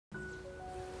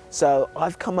So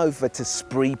I've come over to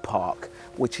Spreepark,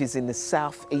 which is in the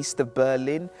southeast of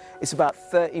Berlin. It's about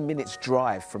 30 minutes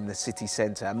drive from the city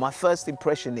centre. And my first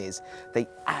impression is they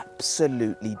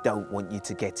absolutely don't want you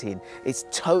to get in. It's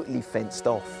totally fenced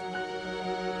off.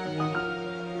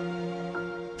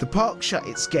 The park shut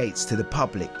its gates to the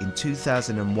public in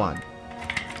 2001.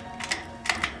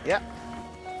 Yep.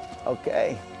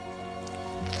 Okay.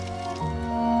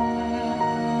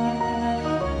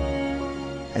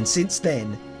 And since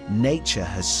then, nature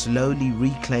has slowly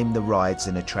reclaimed the rides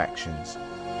and attractions.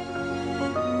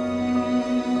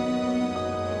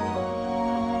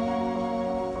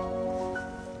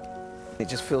 It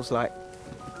just feels like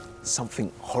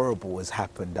something horrible has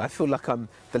happened. I feel like I'm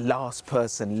the last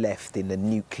person left in a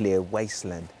nuclear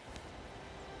wasteland.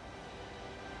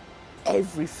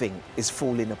 Everything is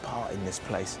falling apart in this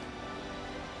place.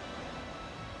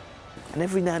 And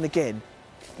every now and again,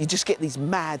 you just get these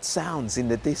mad sounds in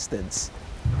the distance.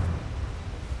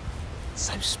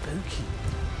 So spooky.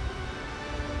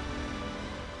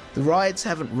 The rides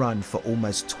haven't run for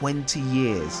almost 20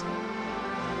 years.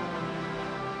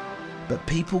 But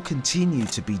people continue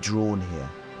to be drawn here.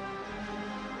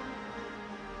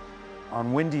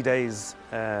 On windy days,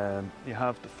 you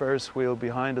have the Ferris wheel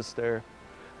behind us there.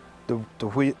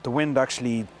 The wind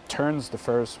actually turns the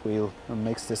Ferris wheel and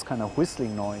makes this kind of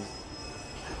whistling noise.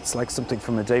 It's like something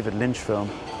from a David Lynch film.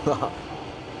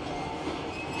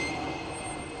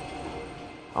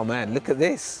 Oh man, look at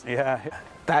this. Yeah,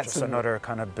 that's just another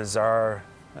kind of bizarre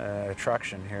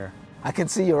attraction here. I can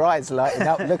see your eyes lighting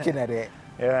up looking at it.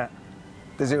 Yeah.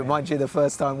 Does it remind you of the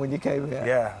first time when you came here?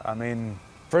 Yeah, I mean,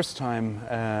 first time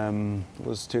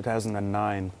was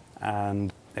 2009,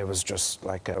 and it was just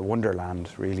like a wonderland,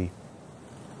 really.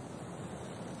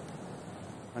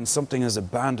 When something is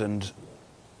abandoned,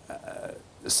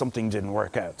 something didn't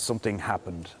work out, something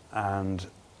happened. And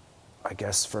I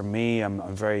guess for me,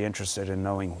 I'm very interested in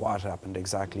knowing what happened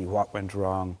exactly, what went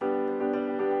wrong.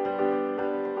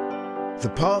 The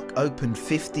park opened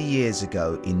 50 years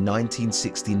ago in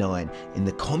 1969 in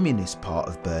the communist part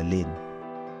of Berlin.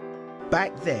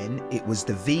 Back then, it was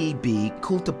the VEB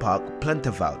Kulturpark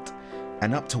Plantewald,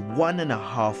 and up to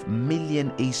 1.5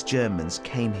 million East Germans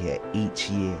came here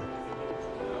each year.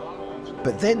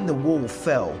 But then the wall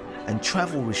fell and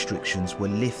travel restrictions were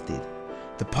lifted.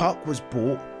 The park was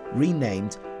bought,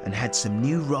 renamed, and had some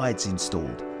new rides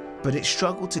installed. But it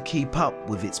struggled to keep up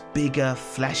with its bigger,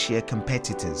 flashier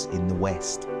competitors in the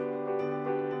West.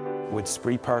 With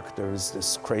Spreepark, there was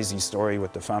this crazy story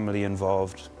with the family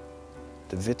involved,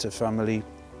 the Witte family,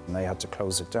 and they had to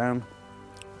close it down.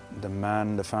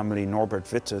 The family,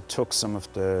 Norbert Witte, took some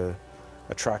of the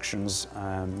attractions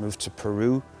and moved to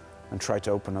Peru and tried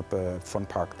to open up a fun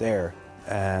park there.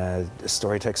 The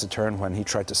story takes a turn when he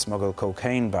tried to smuggle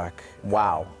cocaine back.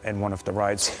 Wow. In one of the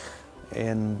rides.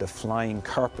 In the Flying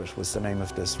Carpet was the name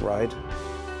of this ride.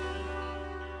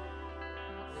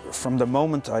 From the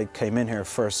moment I came in here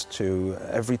first to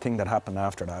everything that happened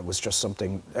after that was just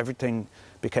something, everything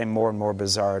became more and more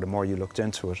bizarre the more you looked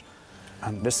into it.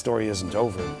 And this story isn't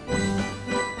over.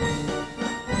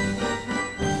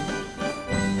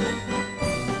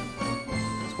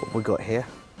 That's what we got here.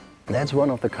 That's one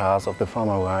of the cars of the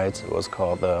former rides. It was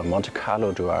called the Monte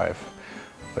Carlo Drive,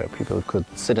 where people could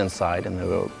sit inside and they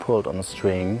were pulled on a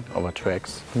string over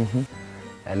tracks.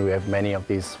 And we have many of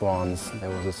these swans. There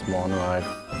was a swan ride.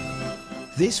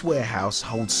 This warehouse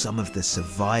holds some of the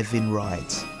surviving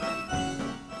rides.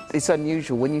 It's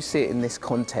unusual when you see it in this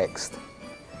context.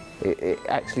 It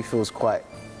actually feels quite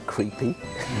creepy.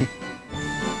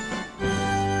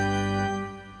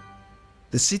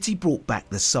 The city brought back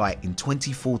the site in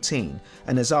 2014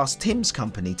 and has asked Tim's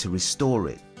company to restore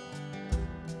it.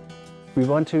 We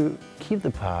want to keep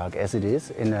the park as it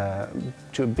is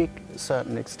to a big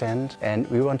certain extent, and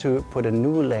we want to put a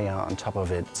new layer on top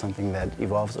of it, something that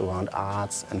evolves around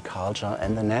arts and culture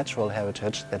and the natural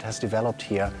heritage that has developed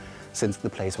here since the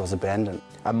place was abandoned.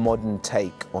 A modern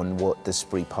take on what the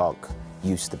Spreepark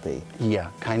used to be.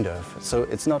 Yeah, kind of. So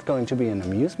it's not going to be an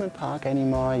amusement park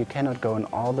anymore, you cannot go on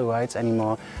all the rides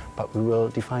anymore, but we will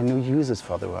define new uses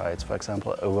for the rides. For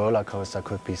example, a roller coaster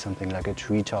could be something like a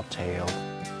treetop tail.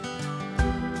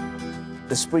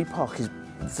 The Spreepark is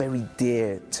very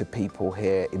dear to people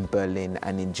here in Berlin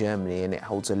and in Germany, and it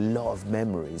holds a lot of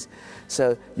memories.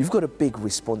 So you've got a big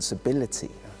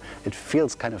responsibility. It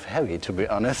feels kind of heavy, to be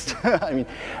honest. I mean,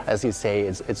 as you say,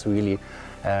 it's really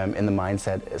in the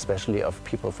mindset, especially of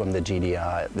people from the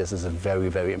GDR. This is a very,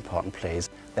 very important place.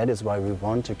 That is why we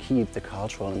want to keep the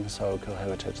cultural and historical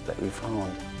heritage that we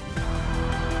found.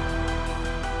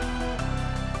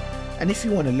 And if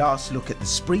you want a last look at the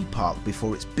Spreepark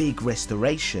before its big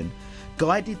restoration,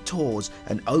 Guided tours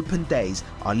and open days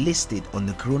are listed on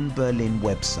the Grün Berlin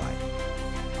website.